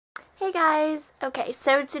Hey guys! Okay,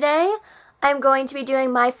 so today I'm going to be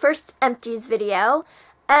doing my first Empties video,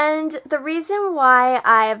 and the reason why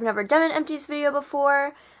I've never done an Empties video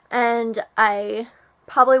before, and I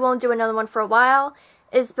probably won't do another one for a while,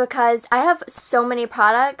 is because I have so many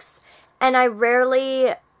products, and I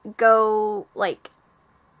rarely go,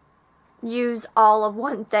 use all of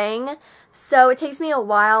one thing, so it takes me a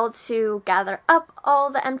while to gather up all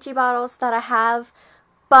the empty bottles that I have.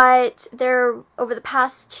 But over the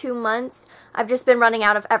past 2 months, I've just been running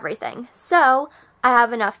out of everything. So I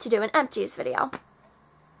have enough to do an empties video.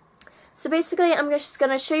 So basically, I'm just going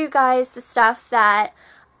to show you guys the stuff that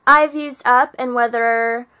I've used up and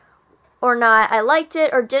whether or not I liked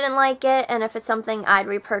it or didn't like it, and if it's something I'd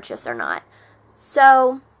repurchase or not.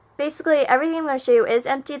 So basically, everything I'm going to show you is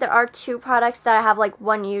empty. There are 2 products that I have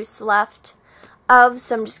one use left of,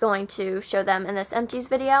 so I'm just going to show them in this empties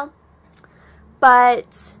video.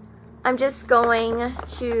 But I'm just going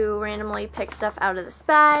to randomly pick stuff out of this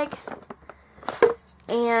bag.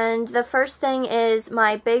 And the first thing is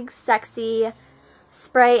my Big Sexy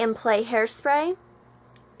Spray and Play hairspray.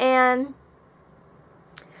 And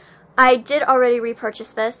I did already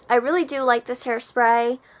repurchase this. I really do like this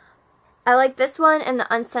hairspray. I like this one and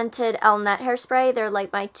the unscented Elnet hairspray. They're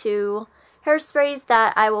like my 2 hairsprays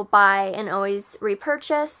that I will buy and always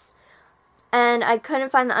repurchase. And I couldn't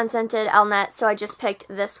find the unscented Elnet, so I just picked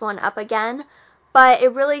this one up again. But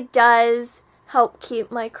it really does help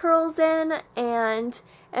keep my curls in, and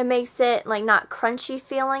it makes it not crunchy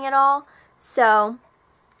feeling at all. So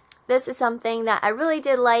this is something that I really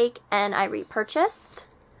did like and I repurchased.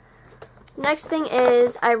 Next thing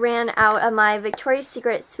is I ran out of my Victoria's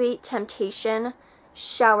Secret Sweet Temptation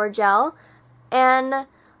shower gel, and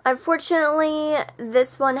unfortunately,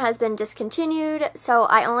 this one has been discontinued, so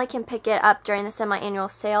I only can pick it up during the semi-annual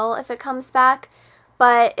sale if it comes back,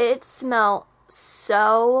 but it smelled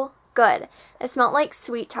so good. It smelled like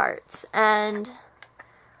Sweet Tarts, and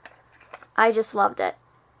I just loved it.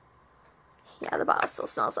 Yeah, the bottle still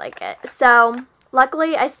smells like it. So,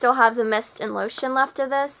 luckily, I still have the mist and lotion left of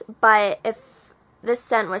this, but if this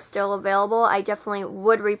scent was still available, I definitely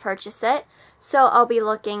would repurchase it. So I'll be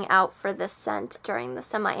looking out for this scent during the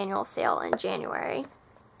semi-annual sale in January.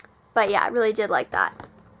 But yeah, I really did like that.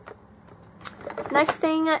 Next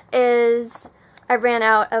thing is I ran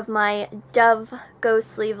out of my Dove Go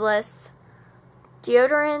Sleeveless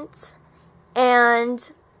deodorant.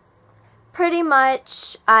 And pretty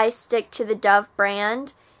much I stick to the Dove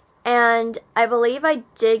brand. And I believe I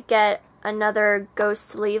did get another Go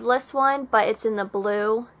Sleeveless one, but it's in the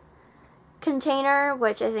blue container,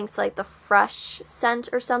 which I think is the fresh scent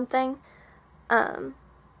or something. But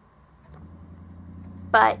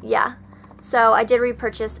yeah, so I did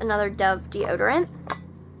repurchase another Dove deodorant.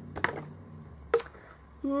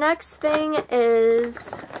 Next thing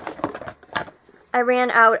is I ran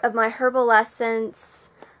out of my Herbal Essence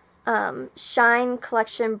Shine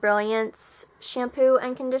Collection Brilliance shampoo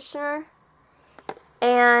and conditioner,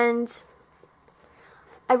 and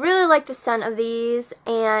I really like the scent of these,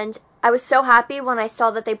 and I was so happy when I saw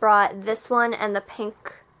that they brought this one and the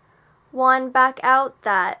pink one back out.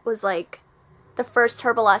 That was the first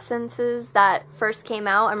Herbal Essences that first came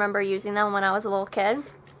out. I remember using them when I was a little kid.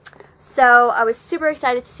 So I was super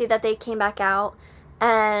excited to see that they came back out.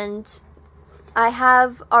 And I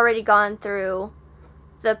have already gone through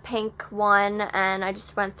the pink one, and I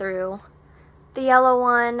just went through the yellow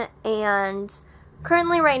one. And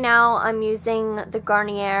currently right now I'm using the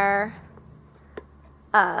Garnier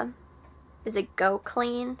is it Go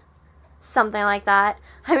Clean? Something like that.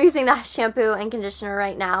 I'm using that shampoo and conditioner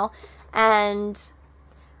right now, and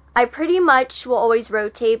I pretty much will always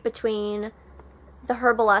rotate between the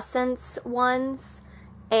Herbal Essence ones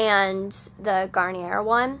and the Garnier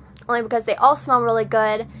one, only because they all smell really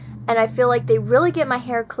good, and I feel like they really get my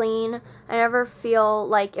hair clean. I never feel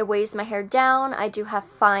like it weighs my hair down. I do have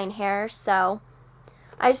fine hair, so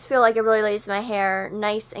I just feel like it really lays my hair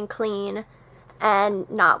nice and clean and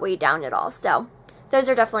not weighed down at all. So those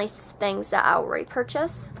are definitely things that I'll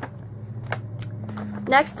repurchase.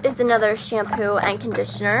 Next is another shampoo and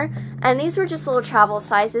conditioner, and these were just little travel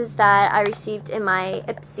sizes that I received in my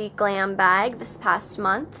Ipsy Glam bag this past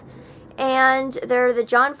month, and they're the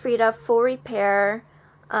John Frieda Full Repair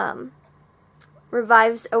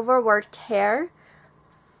Revives Overworked Hair,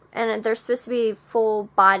 and they're supposed to be full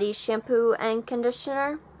body shampoo and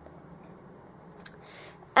conditioner.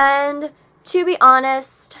 And to be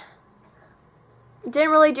honest, didn't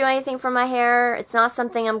really do anything for my hair. It's not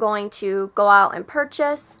something I'm going to go out and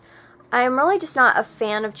purchase. I'm really just not a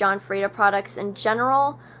fan of John Frieda products in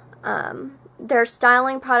general. Their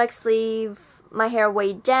styling products leave my hair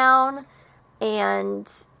weighed down,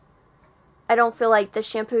 and I don't feel like the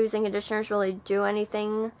shampoos and conditioners really do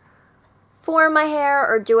anything for my hair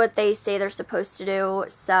or do what they say they're supposed to do.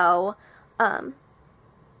 So,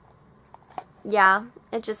 yeah,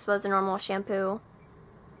 it just was a normal shampoo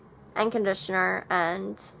and conditioner,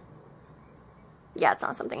 and yeah, it's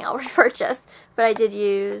not something I'll repurchase, but I did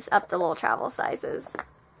use up the little travel sizes.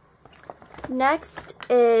 Next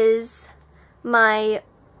is my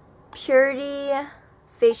Purity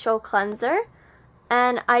facial cleanser,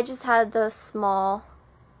 and I just had the small,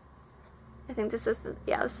 I think this is the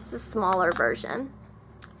smaller version.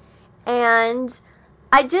 And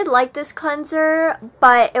I did like this cleanser,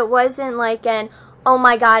 but it wasn't like an, oh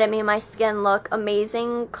my god, it made my skin look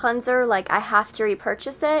amazing cleanser, like I have to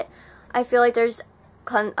repurchase it. I feel like there's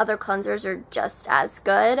other cleansers are just as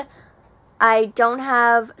good. I don't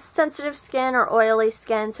have sensitive skin or oily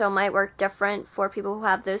skin, so it might work different for people who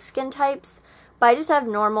have those skin types. But I just have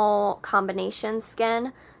normal combination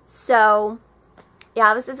skin. So,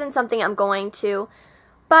 yeah, this isn't something I'm going to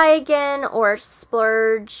buy again or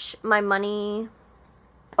splurge my money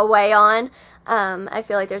away on. I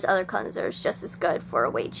feel like there's other cleansers just as good for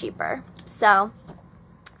way cheaper. So,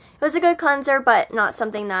 it was a good cleanser, but not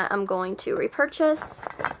something that I'm going to repurchase.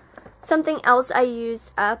 Something else I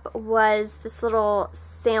used up was this little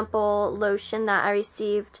sample lotion that I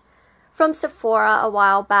received from Sephora a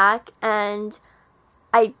while back, and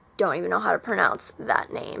I don't even know how to pronounce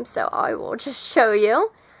that name, so I will just show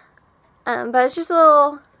you. But it's just a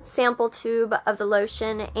little sample tube of the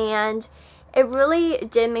lotion, and it really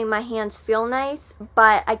did make my hands feel nice,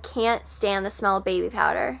 but I can't stand the smell of baby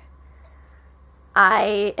powder.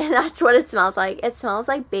 That's what it smells like. It smells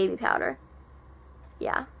like baby powder.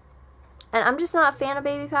 Yeah. And I'm just not a fan of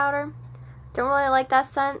baby powder. Don't really like that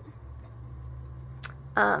scent.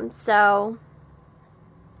 So,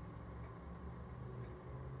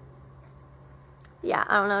 yeah,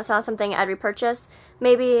 I don't know. It's not something I'd repurchase.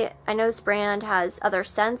 Maybe, I know this brand has other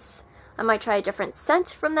scents. I might try a different scent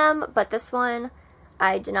from them, but this one,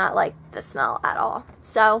 I did not like the smell at all.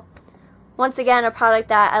 So, once again, a product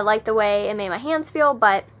that I like the way it made my hands feel,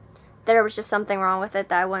 but there was just something wrong with it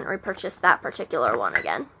that I wouldn't repurchase that particular one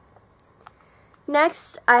again.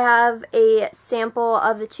 Next, I have a sample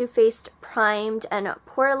of the Too Faced Primed and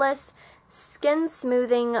Poreless Skin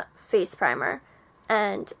Smoothing Face Primer.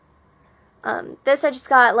 And this I just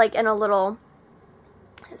got like in a little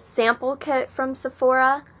sample kit from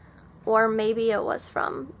Sephora, or maybe it was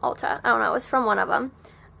from Ulta. I don't know, it was from one of them.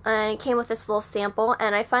 And it came with this little sample,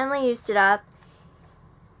 and I finally used it up.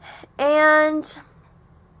 And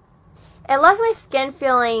it left my skin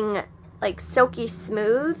feeling like silky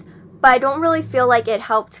smooth, but I don't really feel like it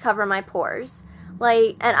helped cover my pores.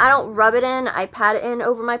 Like, and I don't rub it in, I pat it in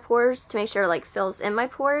over my pores to make sure it like fills in my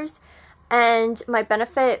pores. And my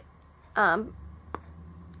Benefit primed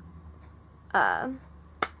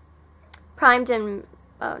and,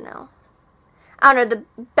 oh no, I don't know, the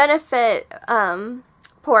Benefit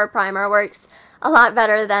pore primer works a lot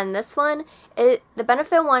better than this one. The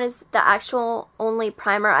Benefit one is the actual only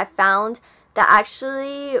primer I found that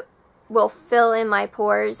actually will fill in my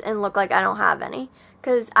pores and look like I don't have any,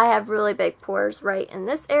 because I have really big pores right in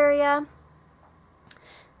this area.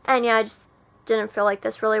 And yeah, I just didn't feel like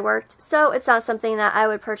this really worked, so it's not something that I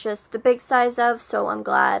would purchase the big size of, so I'm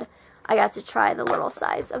glad I got to try the little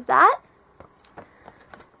size of that.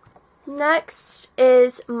 Next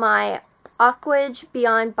is my Aquage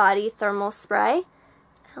Beyond Body Thermal Spray.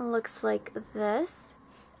 It looks like this,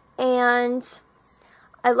 and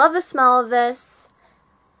I love the smell of this.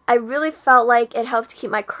 I really felt like it helped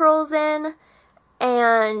keep my curls in,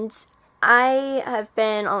 and I have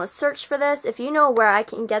been on a search for this. If you know where I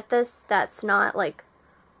can get this that's not like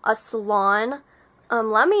a salon,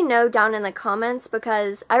 let me know down in the comments,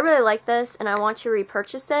 because I really like this and I want to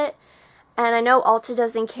repurchase it. And I know Ulta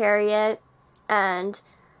doesn't carry it, and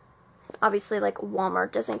obviously like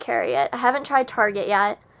Walmart doesn't carry it. I haven't tried Target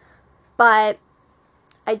yet, but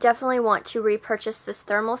I definitely want to repurchase this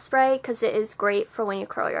thermal spray because it is great for when you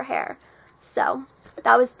curl your hair. So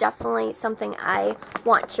that was definitely something I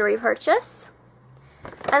want to repurchase.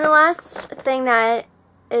 And the last thing that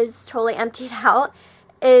is totally emptied out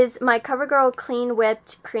is my CoverGirl Clean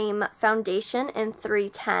Whipped Cream Foundation in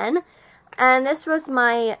 310. And this was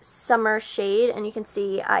my summer shade, and you can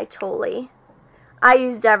see I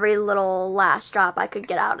used every little lash drop I could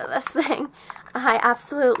get out of this thing. I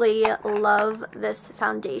absolutely love this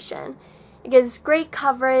foundation. It gives great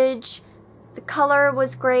coverage. The color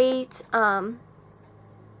was great. I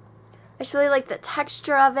just really like the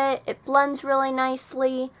texture of it. It blends really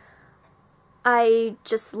nicely. I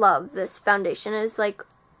just love this foundation. It is like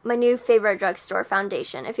my new favorite drugstore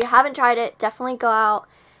foundation. If you haven't tried it, definitely go out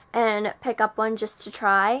and pick up one just to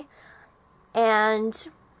try. And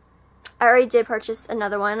I already did purchase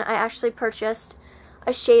another one. I actually purchased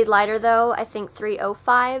a shade lighter though. I think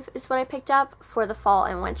 305 is what I picked up for the fall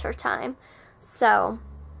and winter time. So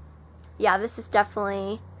yeah, this is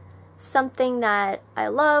definitely something that I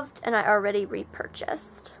loved and I already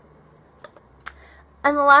repurchased.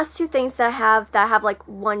 And the last two things that I have like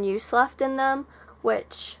one use left in them,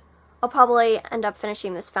 which I'll probably end up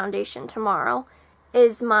finishing this foundation tomorrow,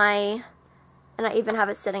 is my, and I even have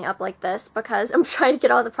it sitting up like this because I'm trying to get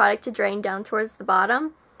all the product to drain down towards the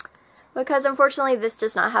bottom, because unfortunately this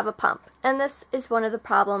does not have a pump, and this is one of the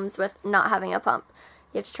problems with not having a pump.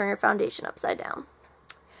 You have to turn your foundation upside down.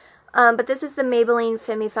 But this is the Maybelline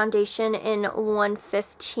Fit Me Foundation in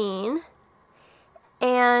 115,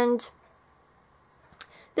 and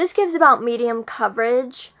this gives about medium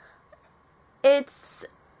coverage. It's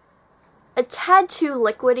a tad too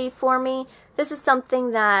liquidy for me. This is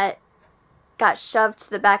something that got shoved to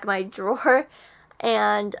the back of my drawer,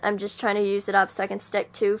 and I'm just trying to use it up so I can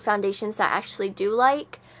stick to foundations that I actually do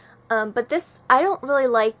like. But this, I don't really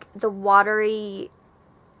like the watery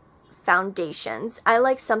foundations. I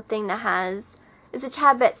like something that is a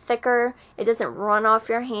tad bit thicker. It doesn't run off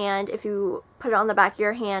your hand if you put it on the back of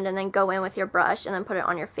your hand and then go in with your brush and then put it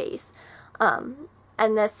on your face. And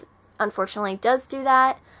this unfortunately does do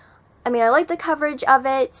that. I mean, I like the coverage of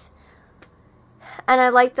it, and I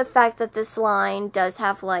like the fact that this line does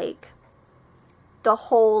have like the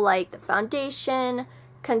whole, like the foundation,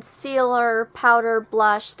 concealer, powder,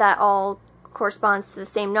 blush, that all corresponds to the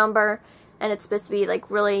same number, and it's supposed to be like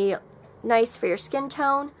really nice for your skin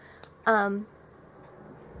tone.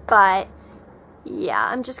 But yeah,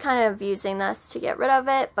 I'm just kind of using this to get rid of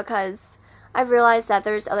it because I've realized that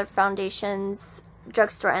there's other foundations,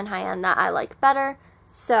 drugstore and high-end, that I like better.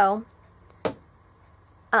 So,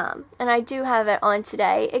 and I do have it on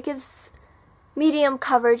today. It gives medium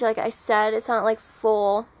coverage, like I said. It's not like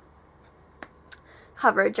full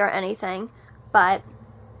coverage or anything, but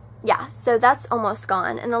yeah, so that's almost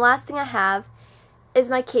gone. And the last thing I have is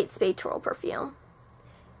my Kate Spade Twirl perfume.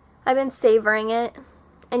 I've been savoring it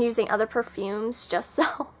and using other perfumes just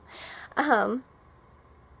so I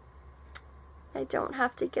don't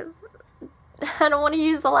have to give, I don't want to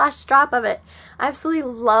use the last drop of it. I absolutely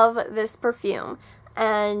love this perfume,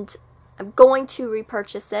 and I'm going to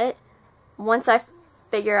repurchase it once I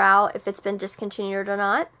figure out if it's been discontinued or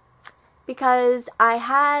not, because I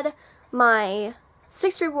had my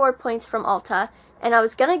 6 reward points from Ulta, and I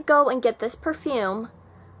was gonna go and get this perfume,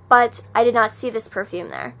 but I did not see this perfume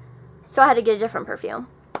there, so I had to get a different perfume,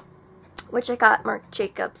 which I got Marc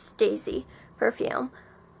Jacobs Daisy perfume.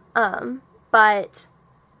 But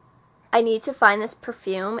I need to find this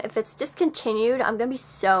perfume. If it's discontinued, I'm gonna be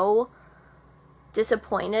so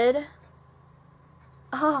disappointed.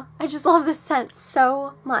 Oh, I just love this scent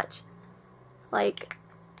so much. Like,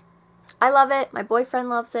 I love it. My boyfriend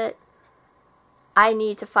loves it. I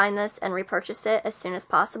need to find this and repurchase it as soon as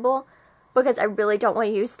possible because I really don't want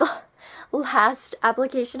to use the last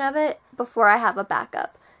application of it before I have a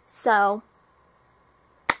backup. So,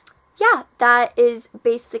 yeah, that is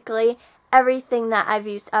basically everything that I've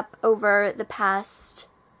used up over the past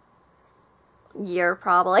year,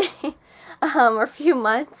 probably, or a few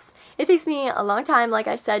months. It takes me a long time, like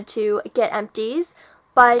I said, to get Empties,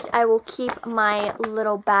 but I will keep my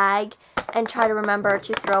little bag and try to remember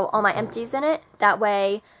to throw all my Empties in it. That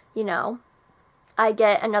way, you know, I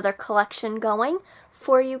get another collection going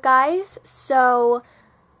for you guys. So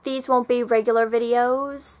these won't be regular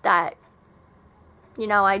videos that, you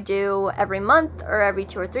know, I do every month or every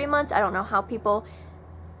 2 or 3 months. I don't know how people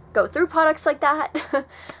go through products like that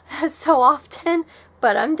so often,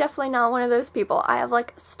 but I'm definitely not one of those people. I have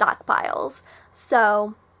like stockpiles.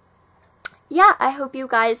 So yeah, I hope you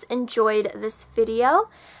guys enjoyed this video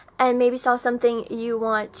and maybe saw something you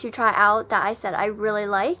want to try out that I said I really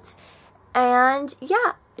liked. And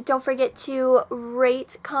yeah, don't forget to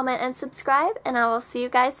rate, comment, and subscribe, and I will see you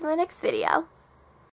guys in my next video.